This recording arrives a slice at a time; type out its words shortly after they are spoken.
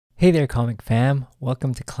Hey there, comic fam.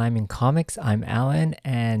 Welcome to Climbing Comics. I'm Alan,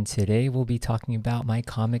 and today we'll be talking about my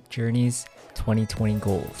comic journey's 2020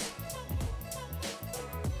 goals.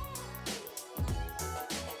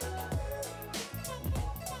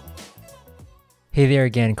 Hey there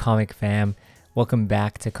again, comic fam. Welcome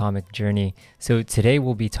back to Comic Journey. So today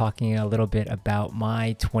we'll be talking a little bit about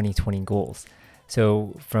my 2020 goals.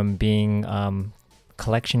 So from being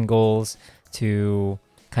collection goals to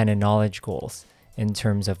kind of knowledge goals in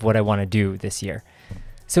terms of what I want to do this year.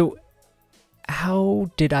 So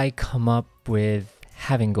how did I come up with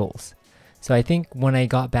having goals? So I think when I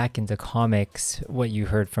got back into comics, what you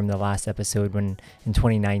heard from the last episode, when in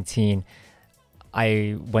 2019,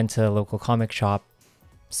 I went to a local comic shop,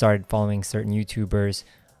 started following certain YouTubers,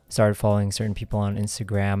 started following certain people on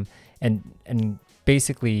Instagram, and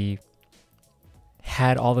basically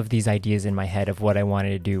had all of these ideas in my head of what I wanted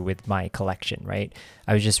to do with my collection, right?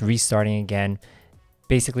 I was just restarting again.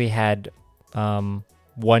 Basically had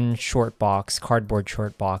one short box, cardboard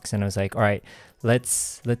short box, and I was like, all right,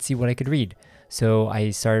 let's see what I could read. So I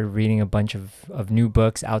started reading a bunch of new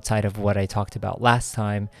books outside of what I talked about last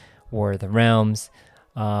time, War of the Realms,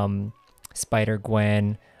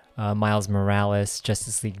 Spider-Gwen, Miles Morales,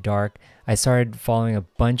 Justice League Dark. I started following a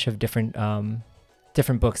bunch of different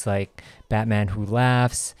books like Batman Who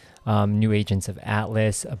Laughs, New Agents of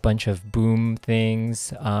Atlas, a bunch of Boom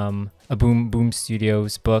things, a Boom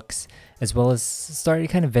Studios books, as well as started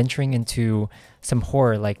kind of venturing into some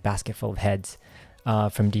horror like Basket Full of Heads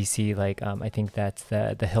from DC, like I think that's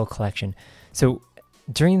the Hill collection. So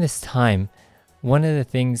during this time, one of the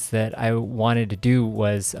things that I wanted to do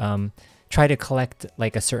was try to collect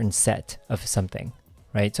like a certain set of something,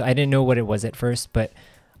 right? So I didn't know what it was at first, but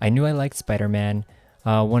I knew I liked Spider-Man.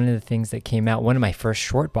 One of the things that came out, one of my first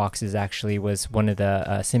short boxes actually, was one of the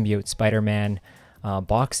symbiote Spider-Man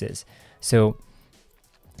boxes. So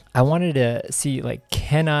I wanted to see, like,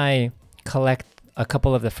 can I collect a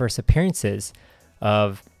couple of the first appearances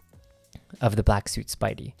of the black suit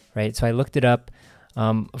Spidey, right? So I looked it up.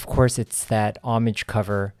 Of course, it's that homage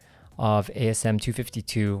cover of ASM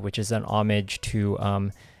 252, which is an homage to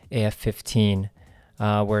AF15.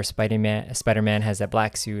 Where Spider-Man has that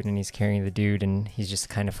black suit and he's carrying the dude and he's just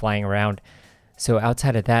kind of flying around. So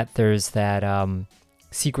outside of that, there's that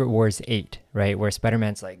Secret Wars 8, right? Where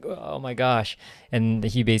Spider-Man's like, oh my gosh. And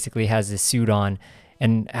he basically has this suit on.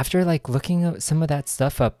 And after like looking at some of that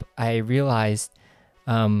stuff up, I realized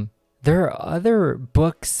there are other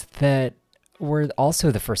books that were also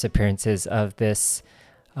the first appearances of this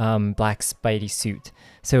black Spidey suit.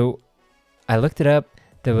 So I looked it up.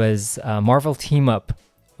 There was Marvel Team Up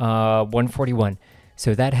 141.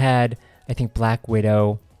 So that had, I think, Black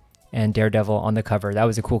Widow and Daredevil on the cover. That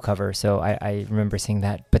was a cool cover. So I remember seeing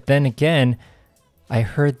that. But then again, I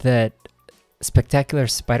heard that Spectacular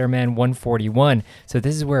Spider-Man 141. So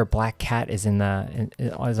this is where Black Cat is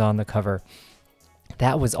is on the cover.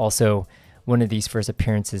 That was also one of these first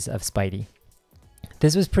appearances of Spidey.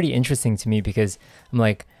 This was pretty interesting to me because I'm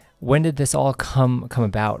like, when did this all come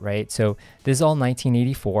about, right? So this is all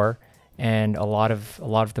 1984, and a lot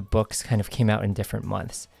of the books kind of came out in different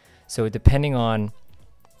months. So depending on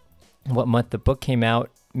what month the book came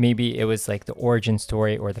out, maybe it was like the origin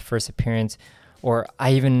story or the first appearance, or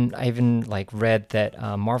I even like read that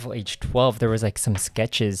Marvel Age 12, there was like some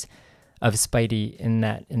sketches of Spidey in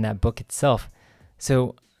that book itself.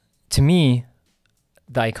 So to me,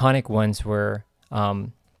 the iconic ones were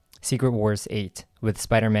Secret Wars 8 with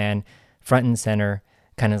Spider-Man front and center,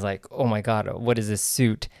 kind of like, oh my god, what is this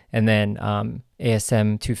suit? And then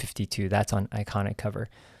ASM 252, that's on iconic cover.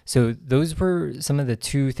 So those were some of the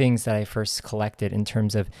two things that I first collected in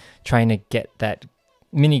terms of trying to get that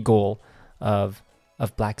mini goal of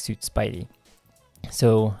black suit Spidey.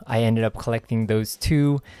 So I ended up collecting those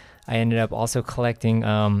two. I ended up also collecting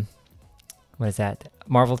what is that?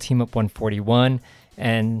 Marvel Team Up 141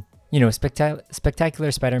 and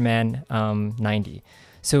Spectacular Spider-Man 90.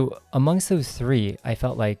 So amongst those three, I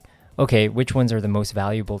felt like, okay, which ones are the most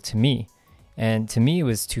valuable to me? And to me, it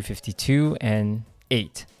was 252 and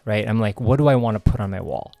 8, right? I'm like, what do I want to put on my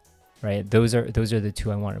wall, right? Those are the two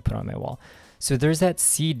I want to put on my wall. So there's that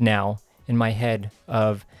seed now in my head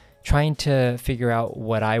of trying to figure out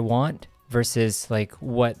what I want versus like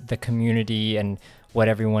what the community and what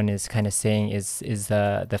everyone is kind of saying is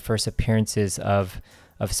the first appearances of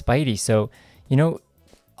Spidey. So,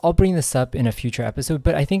 I'll bring this up in a future episode,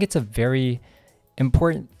 but I think it's a very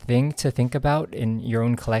important thing to think about in your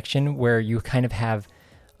own collection, where you kind of have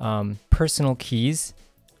personal keys,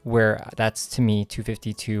 where that's to me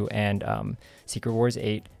 252 and Secret Wars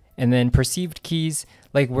 8, and then perceived keys,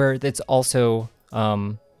 like where it's also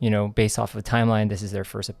based off of a timeline, this is their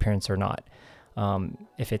first appearance or not.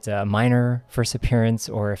 If it's a minor first appearance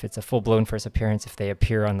or if it's a full-blown first appearance, if they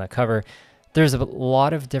appear on the cover, there's a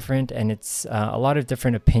lot of different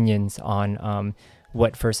opinions on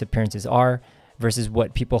what first appearances are versus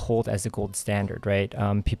what people hold as the gold standard, right?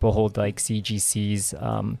 People hold like CGC's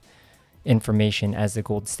information as the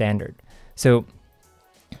gold standard. So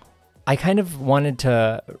I kind of wanted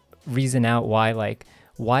to reason out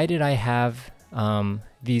why did I have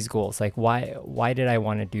these goals? Like why did I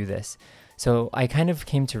want to do this? So I kind of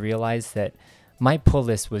came to realize that my pull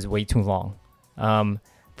list was way too long.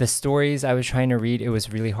 The stories I was trying to read, it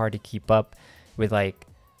was really hard to keep up with like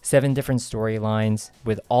 7 different storylines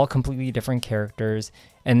with all completely different characters.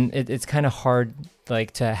 And it's kind of hard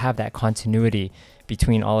like to have that continuity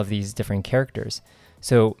between all of these different characters.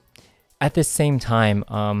 So at the same time,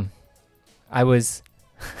 I was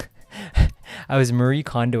I was Marie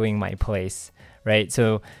Kondoing my place, right?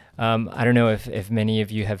 So I don't know if many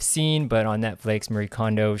of you have seen, but on Netflix, Marie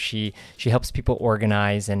Kondo, she helps people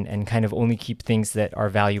organize and kind of only keep things that are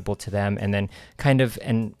valuable to them, and then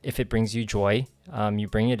and if it brings you joy, you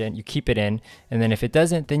bring it in, you keep it in, and then if it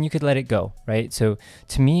doesn't, then you could let it go, right? So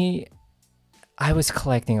to me, I was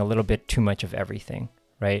collecting a little bit too much of everything,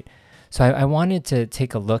 right? So I wanted to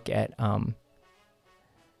take a look at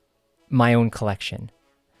my own collection.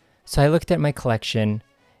 So I looked at my collection,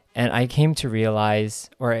 and I came to realize,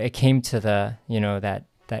 or I came to the,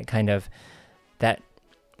 that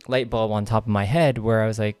light bulb on top of my head where I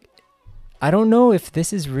was like, I don't know if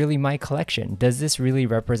this is really my collection. Does this really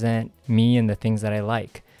represent me and the things that I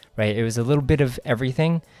like, right? It was a little bit of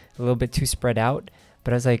everything, a little bit too spread out,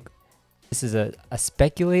 but I was like, this is a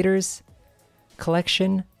speculator's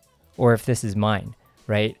collection, or if this is mine,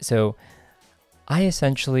 right? So I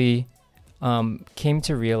essentially came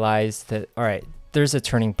to realize that, all right, there's a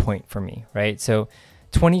turning point for me, right? So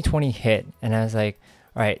 2020 hit, and I was like,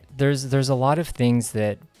 all right, there's a lot of things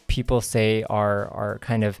that people say are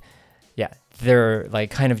kind of, they're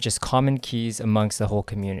like kind of just common keys amongst the whole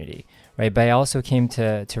community, right? But I also came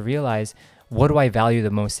to realize, what do I value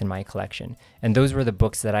the most in my collection? And those were the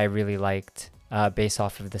books that I really liked based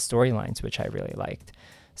off of the storylines, which I really liked.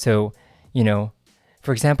 So,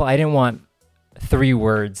 for example, I didn't want 3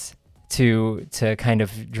 words to kind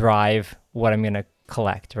of drive what I'm going to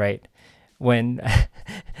collect, right? When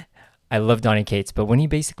I love Donny Cates, but when he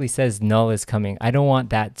basically says Null is coming, I don't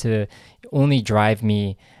want that to only drive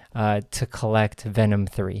me to collect Venom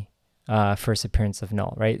 3, first appearance of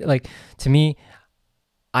Null, right? Like, to me,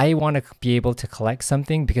 I want to be able to collect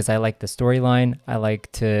something because I like the storyline, I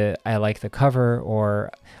like the cover,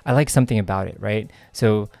 or I like something about it, right?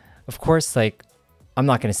 So, of course, like, I'm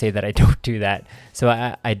not going to say that I don't do that. So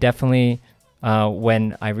I definitely,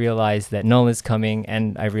 when I realized that Null is coming,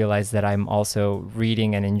 and I realized that I'm also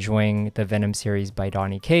reading and enjoying the Venom series by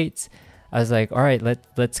Donny Cates, I was like, all right,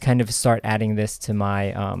 let's kind of start adding this to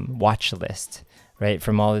my watch list, right?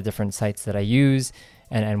 From all the different sites that I use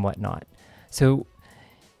and whatnot. So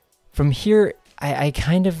from here, I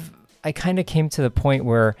kind of came to the point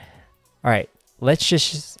where, all right, let's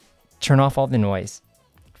just turn off all the noise,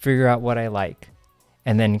 figure out what I like,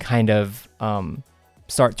 and then kind of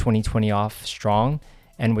start 2020 off strong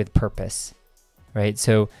and with purpose, right?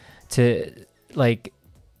 So like,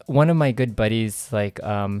 one of my good buddies, like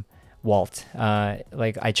Walt,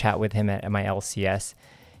 like I chat with him at my LCS.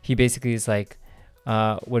 He basically is like,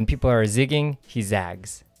 when people are zigging, he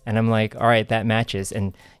zags. And I'm like, all right, that matches.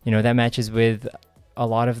 And, that matches with a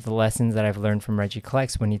lot of the lessons that I've learned from Reggie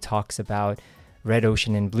Collects when he talks about red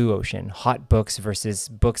ocean and blue ocean, hot books versus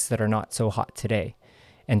books that are not so hot today.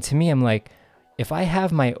 And to me, I'm like, if I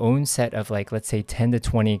have my own set of, like, let's say 10 to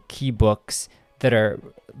 20 key books that are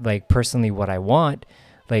like personally what I want,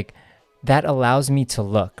 like, that allows me to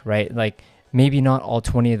look, right? Like, maybe not all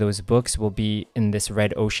 20 of those books will be in this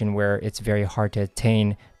red ocean where it's very hard to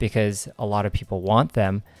attain because a lot of people want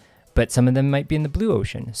them, but some of them might be in the blue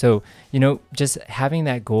ocean. So, just having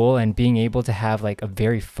that goal and being able to have like a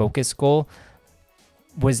very focused goal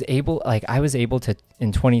I was able to,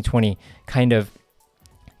 in 2020, kind of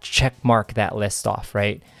check mark that list off,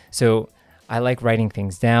 right? So I like writing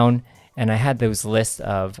things down, and I had those lists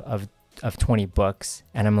of 20 books,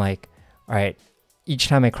 and I'm like, all right, each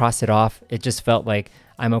time I cross it off, it just felt like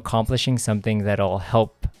I'm accomplishing something that'll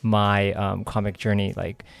help my comic journey,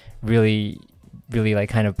 like really like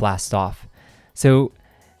kind of blast off. So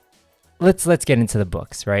let's get into the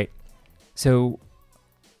books, right? So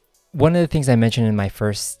one of the things I mentioned in my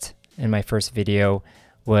first video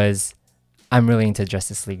was I'm really into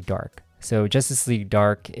Justice League Dark. So Justice League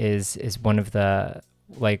Dark is one of the,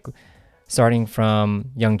 like, starting from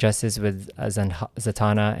Young Justice with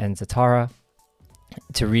Zatanna and Zatara,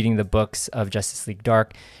 to reading the books of Justice League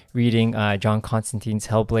Dark, reading John Constantine's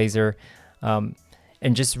Hellblazer,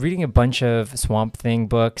 and just reading a bunch of Swamp Thing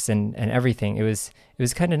books and everything. It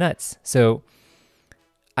was kind of nuts. So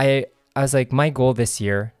I was like, my goal this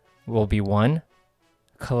year will be, one,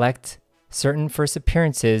 collect certain first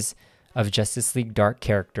appearances of Justice League Dark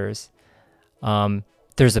characters.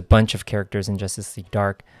 There's a bunch of characters in Justice League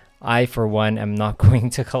Dark. I, for one, am not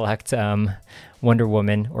going to collect Wonder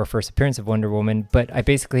Woman or first appearance of Wonder Woman, but I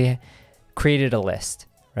basically created a list,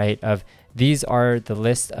 right, of these are the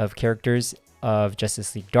list of characters of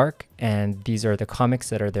Justice League Dark, and these are the comics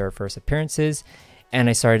that are their first appearances. And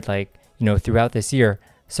I started, like, you know, throughout this year,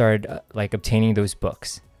 started like obtaining those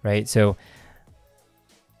books, right? So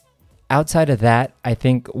outside of that, I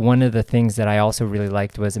think one of the things that I also really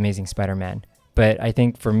liked was Amazing Spider-Man. But I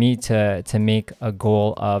think for me to make a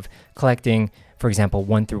goal of collecting, for example,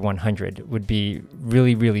 1 through 100 would be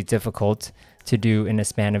really, really difficult to do in a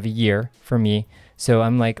span of a year for me. So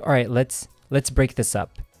I'm like, all right, let's break this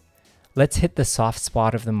up. Let's hit the soft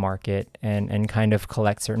spot of the market and kind of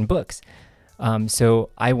collect certain books. So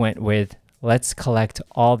I went with, let's collect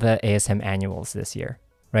all the ASM annuals this year,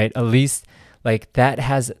 right? At least like that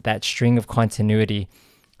has that string of continuity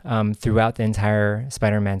throughout the entire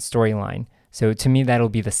Spider-Man storyline. So to me, that'll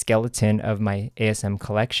be the skeleton of my ASM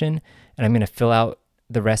collection, and I'm going to fill out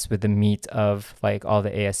the rest with the meat of like all the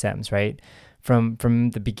ASMs, right? From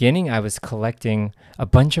the beginning, I was collecting a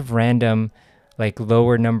bunch of random like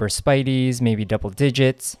lower number Spideys, maybe double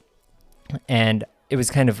digits, and it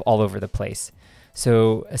was kind of all over the place.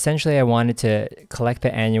 So essentially, I wanted to collect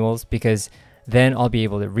the annuals because then I'll be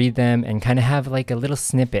able to read them and kind of have like a little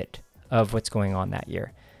snippet of what's going on that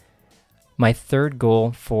year. My third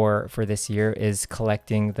goal for this year is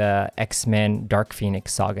collecting the X-Men Dark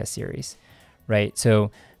Phoenix Saga series, right? So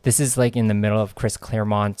this is like in the middle of Chris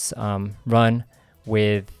Claremont's run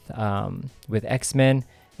with X-Men,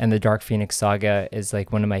 and the Dark Phoenix Saga is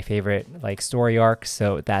like one of my favorite like story arcs.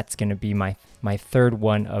 So that's going to be my third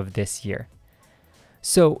one of this year.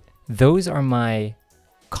 So those are my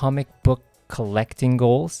comic book collecting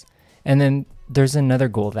goals. And then there's another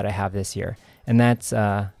goal that I have this year, and that's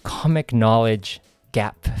a comic knowledge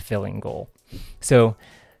gap filling goal. So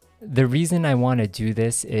the reason I want to do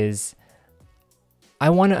this is I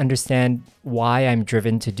want to understand why I'm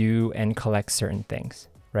driven to do and collect certain things,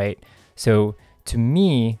 right? So to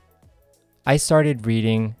me, I started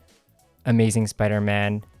reading Amazing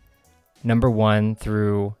Spider-Man #1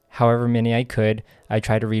 through however many I could. I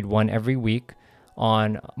try to read one every week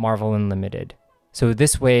on Marvel Unlimited. So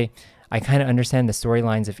this way, I kind of understand the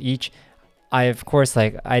storylines of each. I, of course,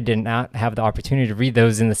 like I did not have the opportunity to read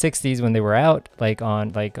those in the 60s when they were out, like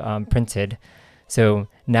on printed. So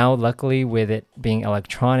now, luckily, with it being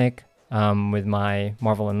electronic, with my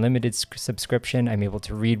Marvel Unlimited subscription, I'm able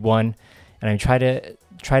to read one, and I try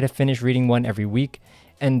to finish reading one every week.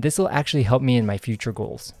 And this will actually help me in my future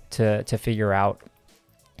goals to figure out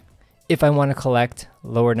if I want to collect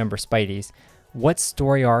lower number Spideys, what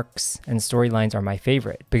story arcs and storylines are my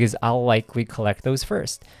favorite, because I'll likely collect those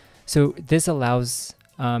first. So this allows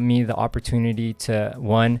me the opportunity to,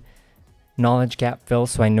 one, knowledge gap fill,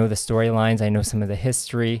 so I know the storylines, I know some of the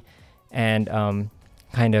history, and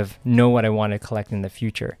kind of know what I want to collect in the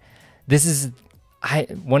future. This is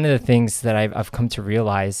one of the things that I've come to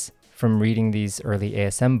realize from reading these early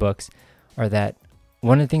ASM books are that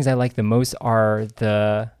one of the things I like the most are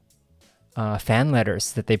the fan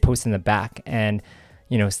letters that they post in the back, and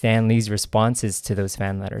Stan Lee's responses to those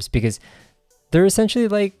fan letters, because they're essentially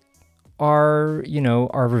like our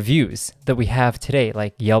reviews that we have today,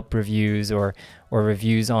 like Yelp reviews or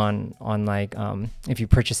reviews on like if you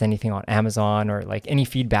purchase anything on Amazon, or like any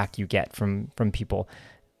feedback you get from people.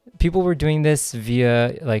 People were doing this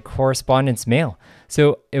via like correspondence mail,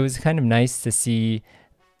 so it was kind of nice to see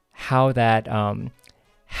how that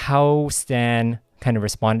how Stan kind of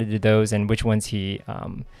responded to those, and which ones he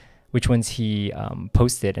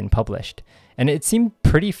posted and published. And it seemed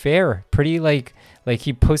pretty fair, pretty like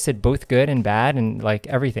he posted both good and bad and like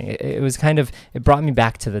everything. It was kind of, it brought me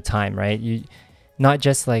back to the time, right? You not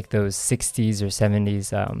just like those 60s or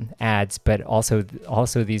 70s ads, but also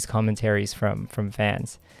these commentaries from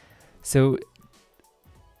fans. So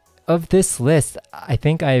of this list, I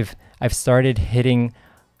think I've started hitting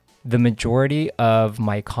the majority of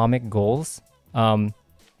my comic goals.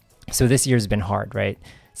 So this year's been hard, right?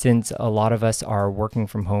 Since a lot of us are working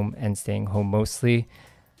from home and staying home mostly,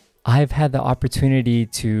 I've had the opportunity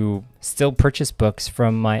to still purchase books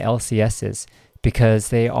from my LCSs because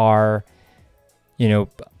they are,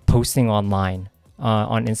 posting online.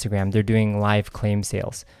 on Instagram. They're doing live claim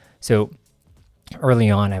sales. So early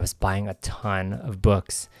on, I was buying a ton of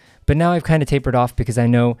books, but now I've kind of tapered off because I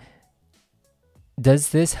know, does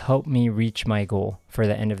this help me reach my goal for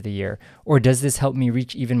the end of the year? Or does this help me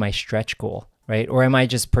reach even my stretch goal, right? Or am I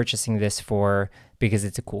just purchasing this because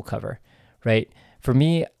it's a cool cover, right? For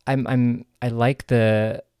me, I like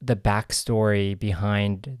the backstory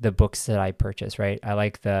behind the books that I purchase, right? I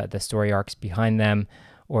like the story arcs behind them,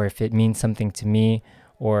 or if it means something to me,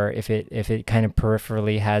 or if it kind of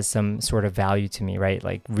peripherally has some sort of value to me, right?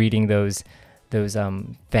 Like reading those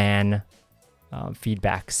fan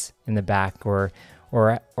feedbacks in the back, or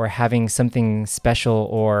having something special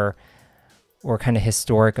or kind of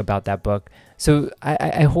historic about that book. So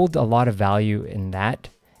I hold a lot of value in that.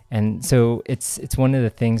 And so it's one of the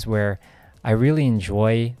things where I really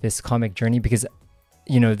enjoy this comic journey because,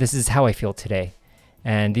 this is how I feel today.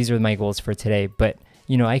 And these are my goals for today. But,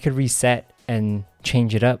 I could reset and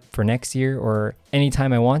change it up for next year or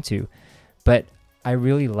anytime I want to. But I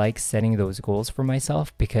really like setting those goals for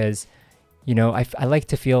myself because, I like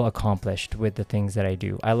to feel accomplished with the things that I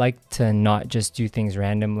do. I like to not just do things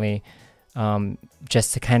randomly,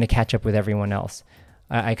 just to kind of catch up with everyone else.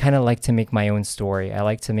 I kind of like to make my own story. I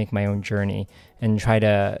like to make my own journey and try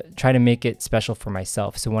to make it special for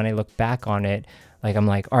myself. So when I look back on it, like I'm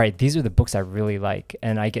like, all right, these are the books I really like.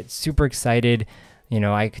 And I get super excited.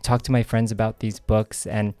 I could talk to my friends about these books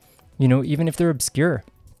and, even if they're obscure,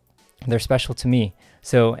 they're special to me.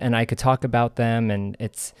 So, and I could talk about them, and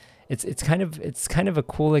it's kind of a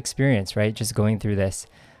cool experience, right? Just going through this.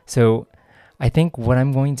 So I think what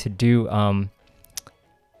I'm going to do,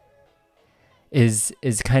 is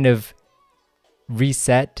kind of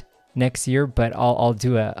reset next year, but I'll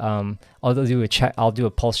do a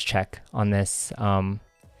pulse check on this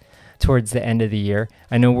towards the end of the year.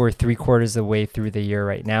 I know we're 3/4 of the way through the year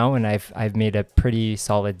right now, and I've made a pretty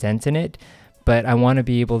solid dent in it, but I want to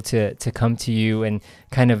be able to come to you and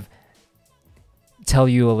kind of tell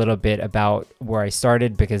you a little bit about where I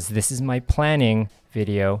started, because this is my planning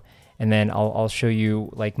video, and then I'll show you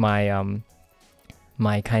like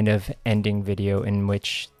my kind of ending video in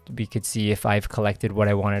which we could see if I've collected what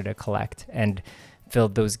I wanted to collect and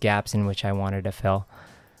filled those gaps in which I wanted to fill.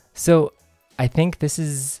 So I think this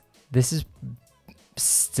is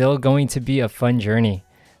still going to be a fun journey.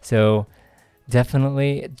 So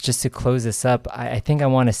definitely, just to close this up, I think I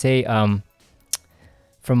want to say,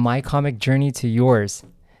 from my comic journey to yours,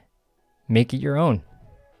 make it your own.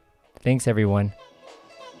 Thanks, everyone.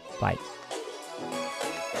 Bye.